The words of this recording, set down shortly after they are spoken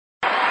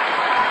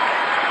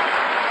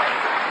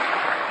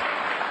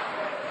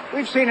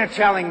We've seen a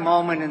telling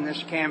moment in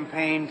this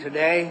campaign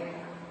today.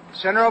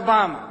 Senator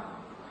Obama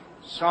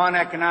saw an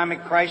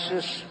economic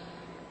crisis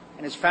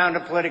and has found a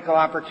political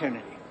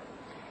opportunity.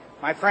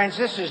 My friends,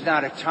 this is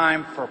not a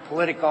time for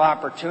political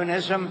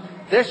opportunism.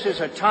 This is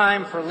a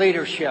time for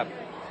leadership.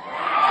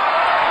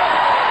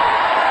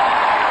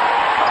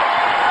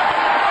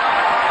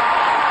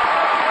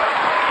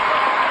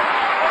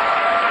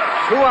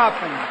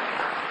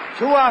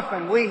 Too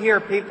often we hear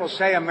people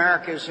say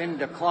America is in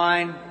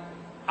decline.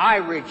 I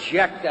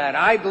reject that.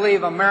 I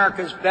believe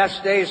America's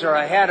best days are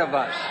ahead of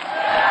us.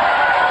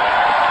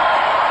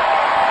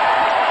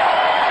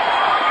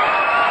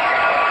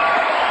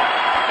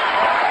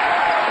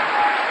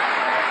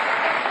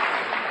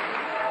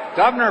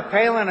 Governor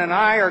Palin and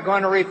I are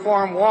going to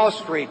reform Wall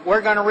Street.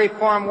 We're going to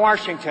reform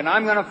Washington.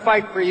 I'm going to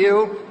fight for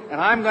you, and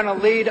I'm going to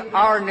lead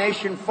our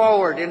nation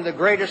forward in the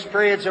greatest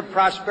periods of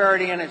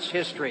prosperity in its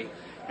history.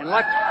 And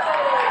let's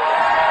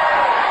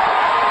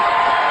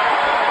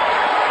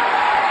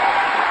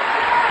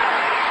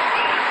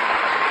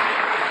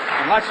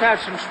have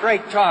some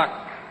straight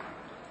talk.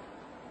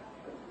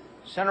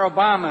 Senator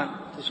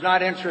Obama is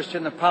not interested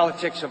in the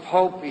politics of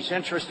hope. He's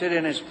interested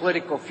in his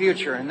political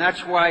future, and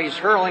that's why he's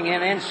hurling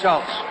in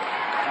insults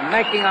and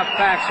making up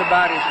facts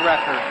about his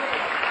record.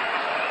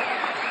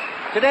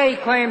 Today he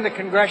claimed the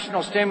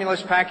congressional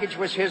stimulus package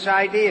was his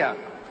idea.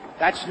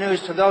 That's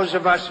news to those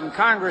of us in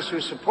Congress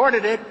who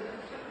supported it.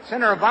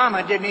 Senator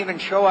Obama didn't even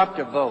show up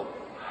to vote.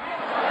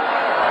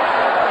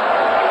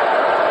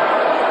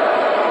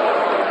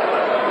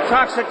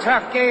 Talks a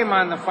tough game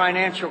on the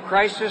financial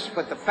crisis,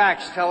 but the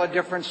facts tell a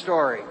different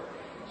story.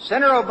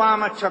 Senator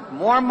Obama took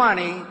more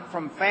money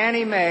from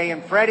Fannie Mae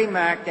and Freddie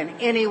Mac than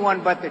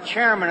anyone but the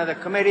chairman of the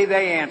committee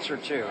they answer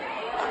to.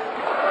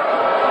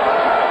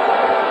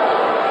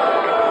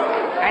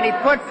 And he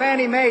put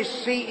Fannie Mae's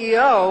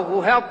CEO, who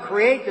helped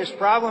create this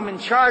problem, in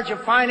charge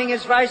of finding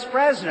his vice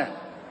president.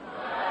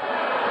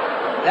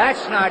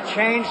 That's not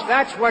change.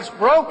 That's what's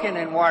broken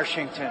in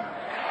Washington.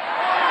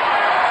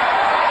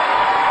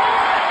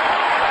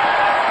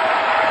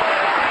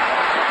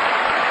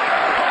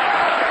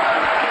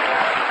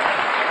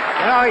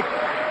 You know, he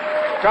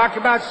talked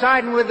about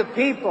siding with the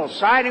people,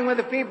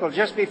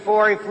 just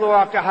before he flew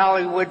off to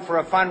Hollywood for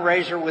a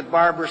fundraiser with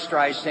Barbra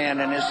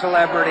Streisand and his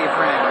celebrity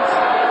friends.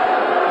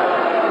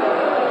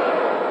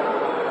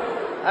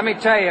 Let me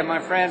tell you, my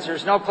friends,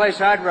 there's no place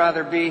I'd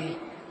rather be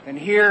than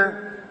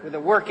here with the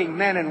working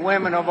men and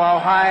women of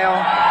Ohio.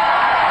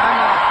 I'm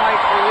going to fight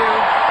for you.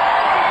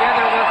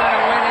 Together we're going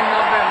to win in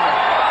November.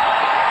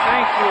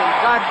 Thank you, and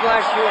God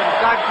bless you, and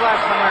God bless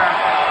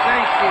America.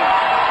 Thank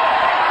you.